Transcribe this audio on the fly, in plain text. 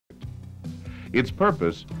Its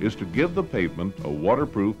purpose is to give the pavement a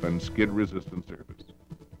waterproof and skid-resistant surface.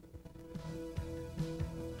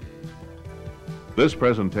 This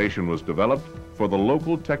presentation was developed for the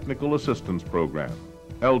Local Technical Assistance Program,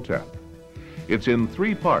 LTAP. It's in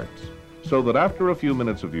 3 parts, so that after a few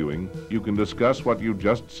minutes of viewing, you can discuss what you've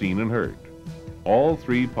just seen and heard. All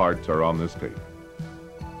 3 parts are on this tape.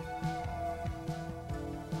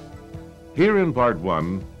 Here in Part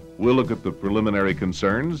 1, we'll look at the preliminary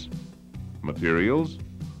concerns, materials,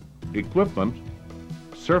 equipment,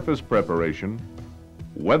 surface preparation,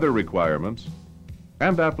 weather requirements,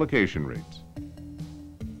 and application rates.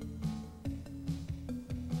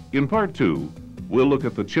 In Part 2, we'll look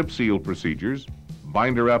at the chip seal procedures,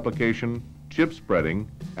 binder application, chip spreading,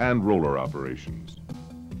 and roller operations.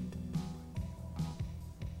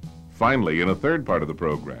 Finally, in a 3rd part of the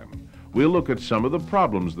program, we'll look at some of the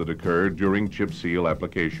problems that occur during chip seal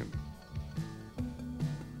application.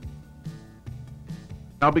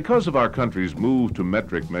 Now, because of our country's move to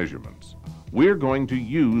metric measurements, we're going to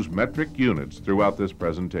use metric units throughout this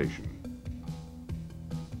presentation.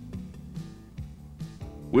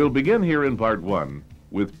 We'll begin here in Part 1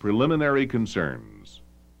 with preliminary concerns.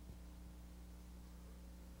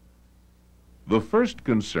 The first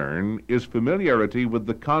concern is familiarity with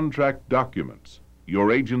the contract documents,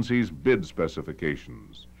 your agency's bid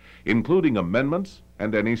specifications, including amendments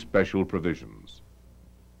and any special provisions.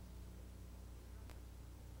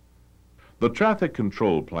 The traffic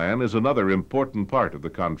control plan is another important part of the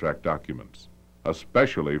contract documents,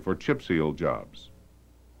 especially for chip seal jobs.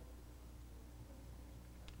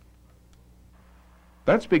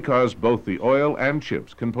 That's because both the oil and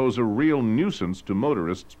chips can pose a real nuisance to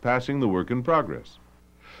motorists passing the work in progress.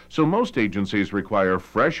 So most agencies require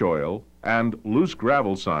fresh oil and loose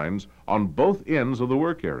gravel signs on both ends of the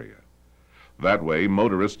work area. That way,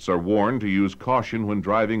 motorists are warned to use caution when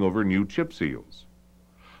driving over new chip seals.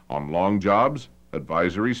 On long jobs,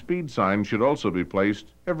 advisory speed signs should also be placed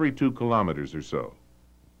every 2 kilometers or so.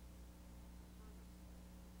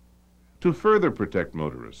 To further protect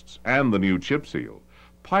motorists and the new chip seal,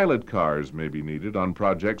 pilot cars may be needed on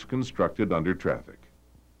projects constructed under traffic.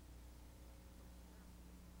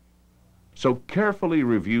 So carefully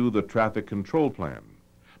review the traffic control plan,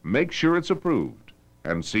 make sure it's approved,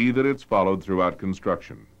 and see that it's followed throughout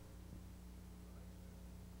construction.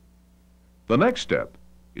 The next step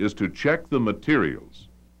is to check the materials.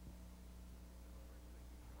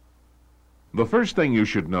 The first thing you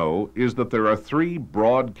should know is that there are 3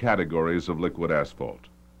 broad categories of liquid asphalt: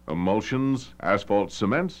 emulsions, asphalt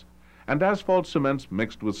cements, and asphalt cements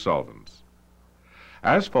mixed with solvents.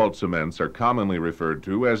 Asphalt cements are commonly referred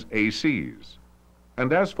to as ACs,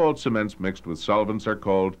 and asphalt cements mixed with solvents are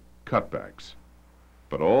called cutbacks.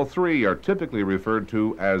 But all 3 are typically referred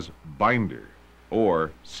to as binder,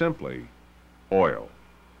 or simply oil.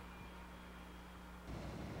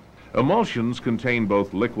 Emulsions contain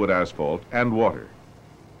both liquid asphalt and water.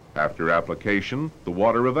 After application, the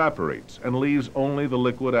water evaporates and leaves only the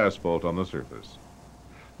liquid asphalt on the surface.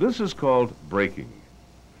 This is called breaking.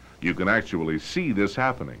 You can actually see this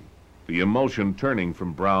happening, the emulsion turning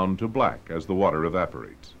from brown to black as the water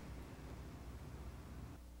evaporates.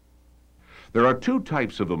 There are 2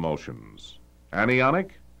 types of emulsions,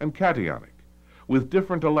 anionic and cationic, with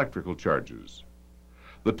different electrical charges.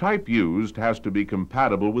 The type used has to be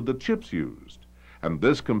compatible with the chips used, and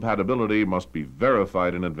this compatibility must be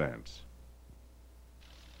verified in advance.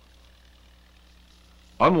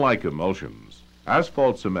 Unlike emulsions,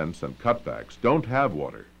 asphalt cements and cutbacks don't have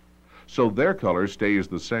water, so their color stays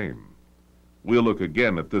the same. We'll look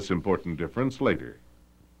again at this important difference later.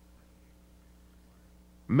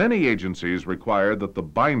 Many agencies require that the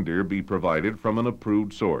binder be provided from an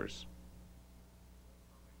approved source.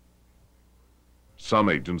 Some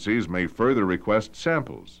agencies may further request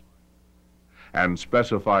samples and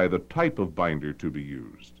specify the type of binder to be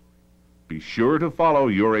used. Be sure to follow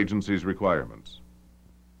your agency's requirements.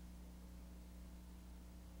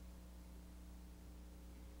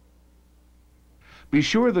 Be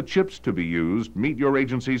sure the chips to be used meet your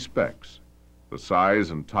agency's specs. The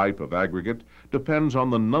size and type of aggregate depends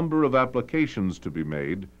on the number of applications to be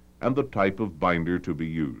made and the type of binder to be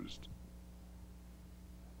used.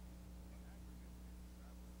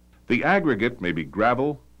 The aggregate may be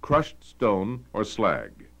gravel, crushed stone, or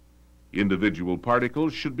slag. Individual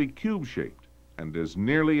particles should be cube-shaped and as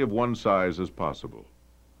nearly of one size as possible.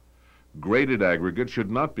 Graded aggregate should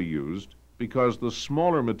not be used because the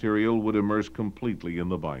smaller material would immerse completely in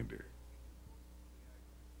the binder.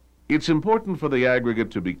 It's important for the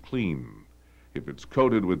aggregate to be clean. If it's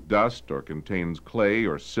coated with dust or contains clay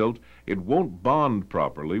or silt, it won't bond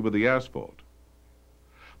properly with the asphalt.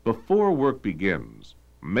 Before work begins,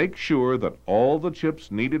 make sure that all the chips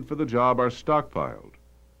needed for the job are stockpiled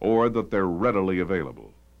or that they're readily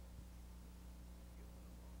available.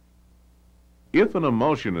 If an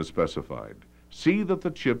emulsion is specified, see that the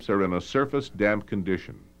chips are in a surface damp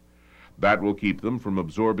condition. That will keep them from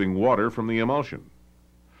absorbing water from the emulsion.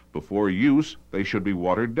 Before use, they should be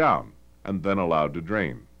watered down and then allowed to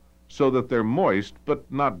drain, so that they're moist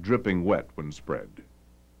but not dripping wet when spread.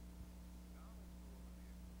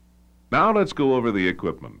 Now let's go over the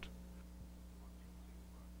equipment.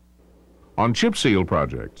 On chip seal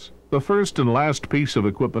projects, the first and last piece of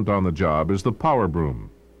equipment on the job is the power broom.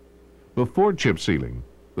 Before chip sealing,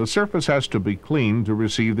 the surface has to be cleaned to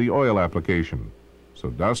receive the oil application, so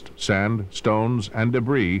dust, sand, stones, and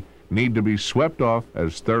debris need to be swept off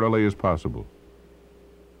as thoroughly as possible.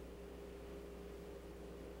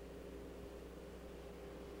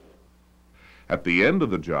 At the end of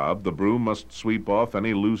the job, the broom must sweep off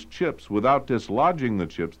any loose chips without dislodging the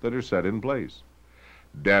chips that are set in place.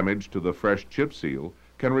 Damage to the fresh chip seal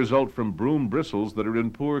can result from broom bristles that are in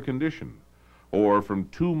poor condition, or from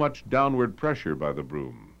too much downward pressure by the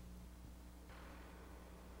broom.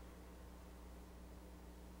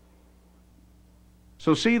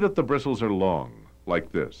 So see that the bristles are long,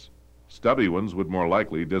 like this. Stubby ones would more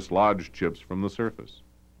likely dislodge chips from the surface.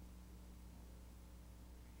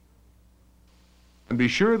 And be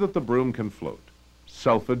sure that the broom can float.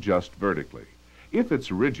 Self-adjust vertically. If it's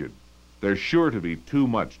rigid, there's sure to be too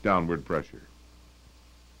much downward pressure.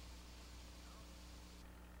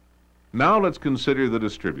 Now let's consider the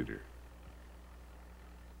distributor.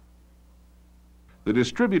 The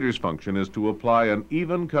distributor's function is to apply an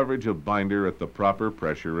even coverage of binder at the proper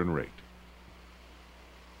pressure and rate.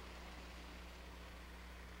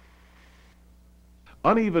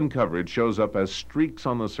 Uneven coverage shows up as streaks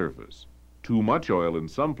on the surface. Too much oil in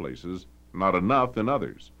some places, not enough in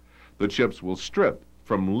others. The chips will strip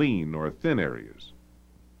from lean or thin areas,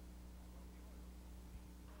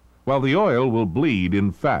 while the oil will bleed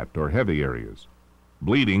in fat or heavy areas.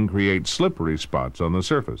 Bleeding creates slippery spots on the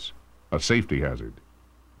surface, a safety hazard.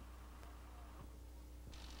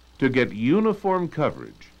 To get uniform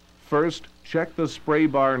coverage, first check the spray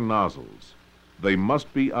bar nozzles. They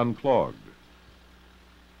must be unclogged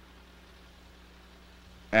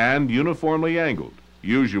and uniformly angled,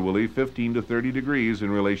 usually 15 to 30 degrees in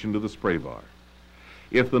relation to the spray bar.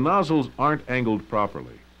 If the nozzles aren't angled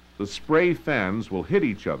properly, the spray fans will hit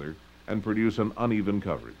each other and produce an uneven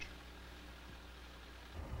coverage.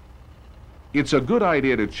 It's a good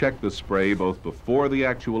idea to check the spray both before the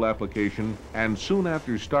actual application and soon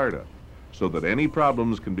after startup, so that any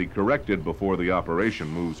problems can be corrected before the operation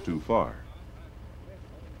moves too far.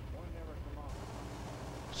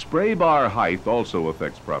 Spray bar height also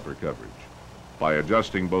affects proper coverage. By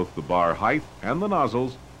adjusting both the bar height and the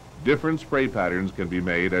nozzles, different spray patterns can be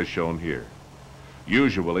made as shown here.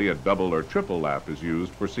 Usually a double or triple lap is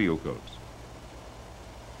used for seal coats.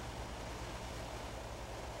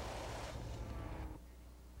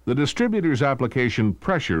 The distributor's application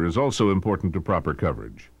pressure is also important to proper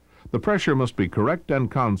coverage. The pressure must be correct and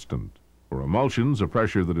constant. For emulsions, a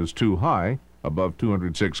pressure that is too high, above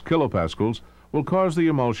 206 kilopascals, will cause the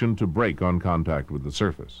emulsion to break on contact with the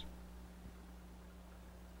surface.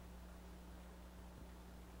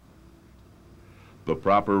 The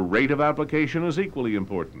proper rate of application is equally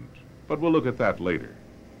important, but we'll look at that later.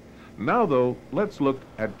 Now, though, let's look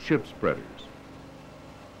at chip spreaders.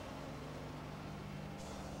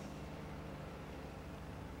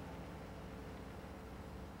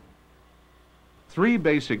 Three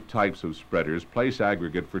basic types of spreaders place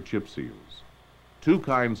aggregate for chip seals. Two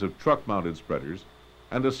kinds of truck-mounted spreaders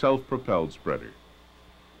and a self-propelled spreader.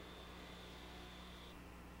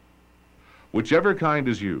 Whichever kind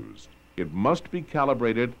is used, it must be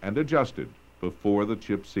calibrated and adjusted before the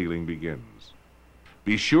chip sealing begins.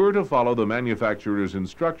 Be sure to follow the manufacturer's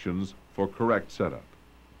instructions for correct setup.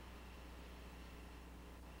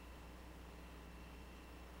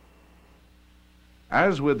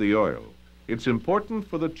 As with the oil, it's important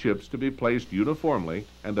for the chips to be placed uniformly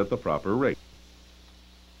and at the proper rate.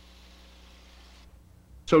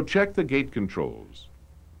 So check the gate controls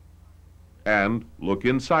and look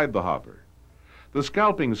inside the hopper. The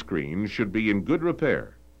scalping screen should be in good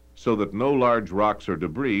repair so that no large rocks or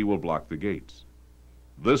debris will block the gates.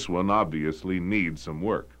 This one obviously needs some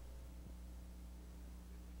work.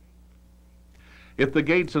 If the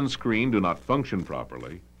gates and screen do not function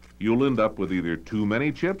properly, you'll end up with either too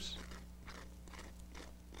many chips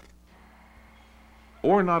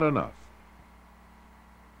or not enough.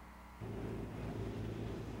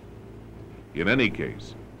 In any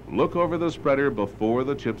case, look over the spreader before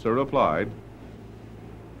the chips are applied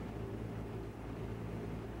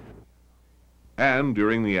and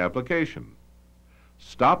during the application.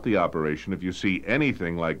 Stop the operation if you see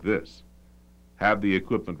anything like this. Have the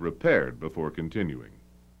equipment repaired before continuing.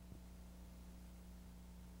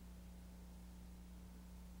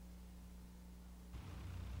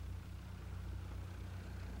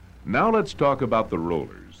 Now let's talk about the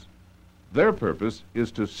rollers. Their purpose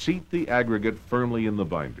is to seat the aggregate firmly in the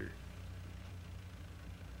binder.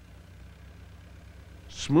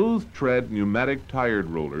 Smooth tread pneumatic tired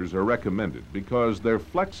rollers are recommended because their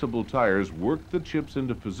flexible tires work the chips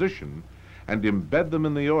into position and embed them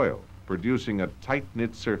in the oil, producing a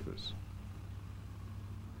tight-knit surface.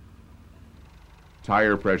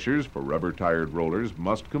 Tire pressures for rubber-tired rollers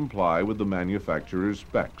must comply with the manufacturer's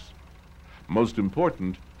specs. Most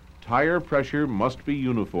important, tire pressure must be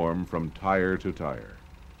uniform from tire to tire.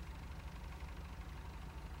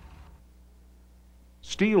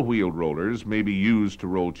 Steel-wheeled rollers may be used to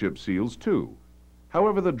roll chip seals too.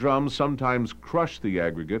 However, the drums sometimes crush the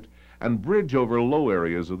aggregate and bridge over low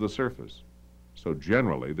areas of the surface, so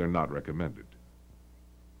generally they're not recommended.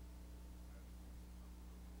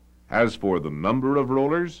 As for the number of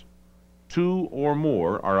rollers, 2 or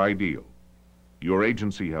more are ideal. Your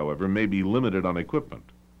agency, however, may be limited on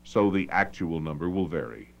equipment, so the actual number will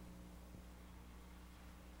vary.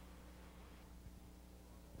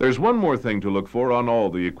 There's one more thing to look for on all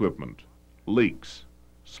the equipment: leaks.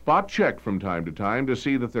 Spot check from time to time to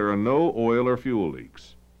see that there are no oil or fuel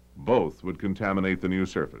leaks. Both would contaminate the new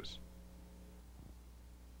surface.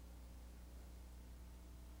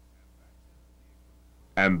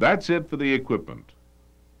 And that's it for the equipment.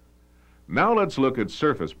 Now let's look at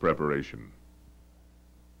surface preparation.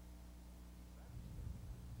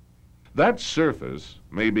 That surface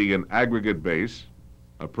may be an aggregate base,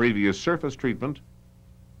 a previous surface treatment,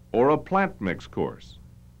 or a plant mix course.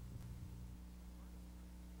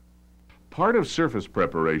 Part of surface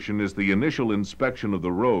preparation is the initial inspection of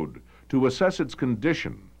the road to assess its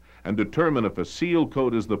condition and determine if a seal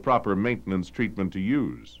coat is the proper maintenance treatment to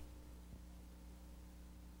use.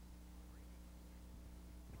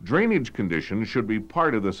 Drainage conditions should be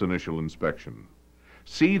part of this initial inspection.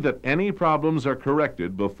 See that any problems are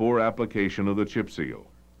corrected before application of the chip seal.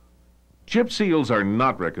 Chip seals are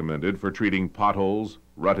not recommended for treating potholes,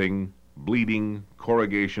 rutting, bleeding,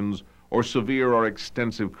 corrugations, or severe or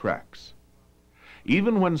extensive cracks.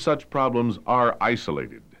 Even when such problems are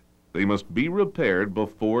isolated, they must be repaired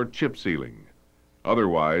before chip sealing.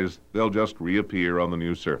 Otherwise, they'll just reappear on the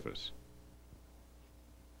new surface.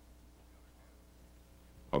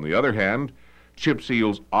 On the other hand, chip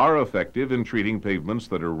seals are effective in treating pavements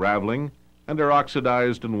that are raveling and are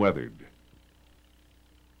oxidized and weathered.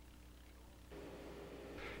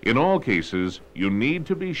 In all cases, you need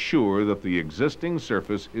to be sure that the existing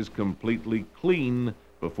surface is completely clean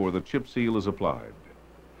before the chip seal is applied.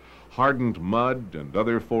 Hardened mud and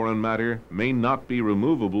other foreign matter may not be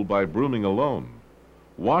removable by brooming alone.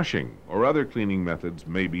 Washing or other cleaning methods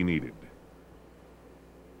may be needed.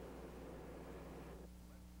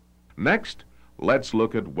 Next, let's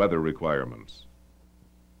look at weather requirements.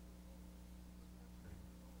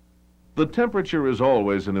 The temperature is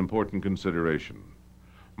always an important consideration.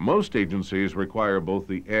 Most agencies require both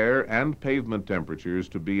the air and pavement temperatures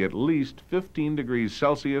to be at least 15 degrees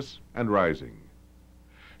Celsius and rising.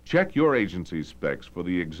 Check your agency's specs for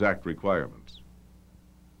the exact requirements.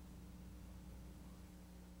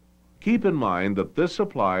 Keep in mind that this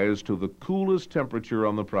applies to the coolest temperature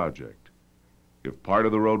on the project. If part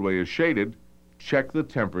of the roadway is shaded, check the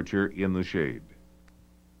temperature in the shade.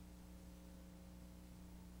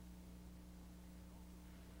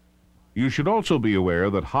 You should also be aware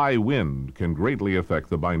that high wind can greatly affect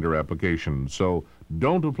the binder application, so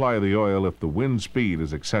don't apply the oil if the wind speed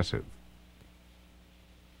is excessive.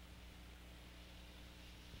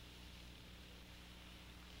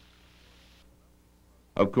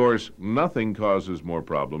 Of course, nothing causes more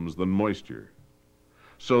problems than moisture,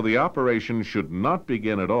 so the operation should not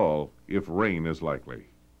begin at all if rain is likely.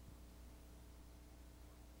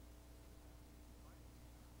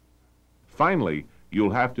 Finally,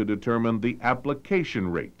 you'll have to determine the application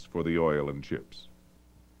rates for the oil and chips.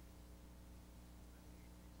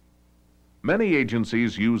 Many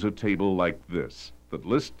agencies use a table like this that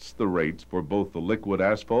lists the rates for both the liquid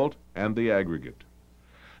asphalt and the aggregate.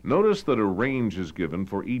 Notice that a range is given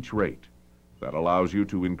for each rate. That allows you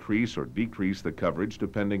to increase or decrease the coverage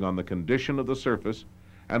depending on the condition of the surface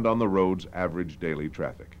and on the road's average daily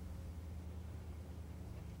traffic.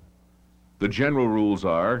 The general rules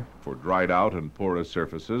are, for dried out and porous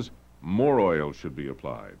surfaces, more oil should be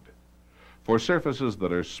applied. For surfaces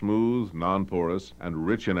that are smooth, non-porous, and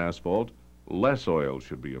rich in asphalt, less oil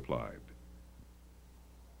should be applied.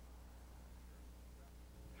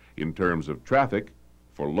 In terms of traffic,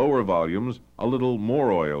 for lower volumes, a little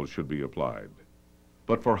more oil should be applied.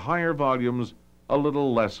 But for higher volumes, a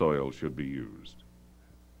little less oil should be used.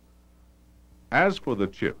 As for the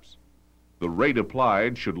chips, the rate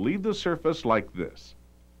applied should leave the surface like this: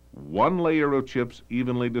 one layer of chips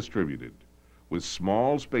evenly distributed, with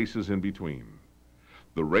small spaces in between.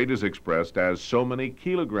 The rate is expressed as so many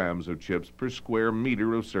kilograms of chips per square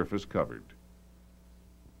meter of surface covered.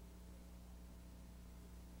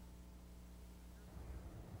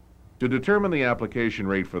 To determine the application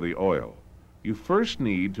rate for the oil, you first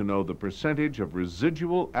need to know the percentage of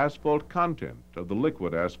residual asphalt content of the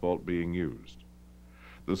liquid asphalt being used.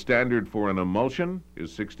 The standard for an emulsion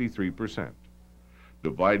is 63%.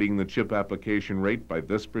 Dividing the chip application rate by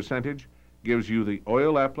this percentage gives you the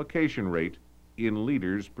oil application rate in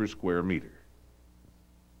liters per square meter.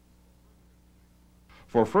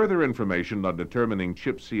 For further information on determining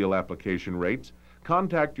chip seal application rates,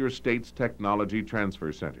 contact your state's Technology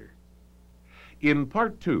Transfer Center. In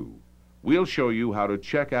Part 2, we'll show you how to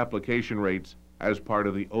check application rates as part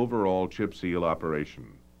of the overall chip seal operation.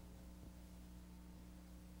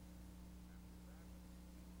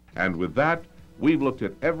 And with that, we've looked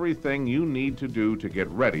at everything you need to do to get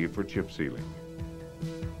ready for chip sealing.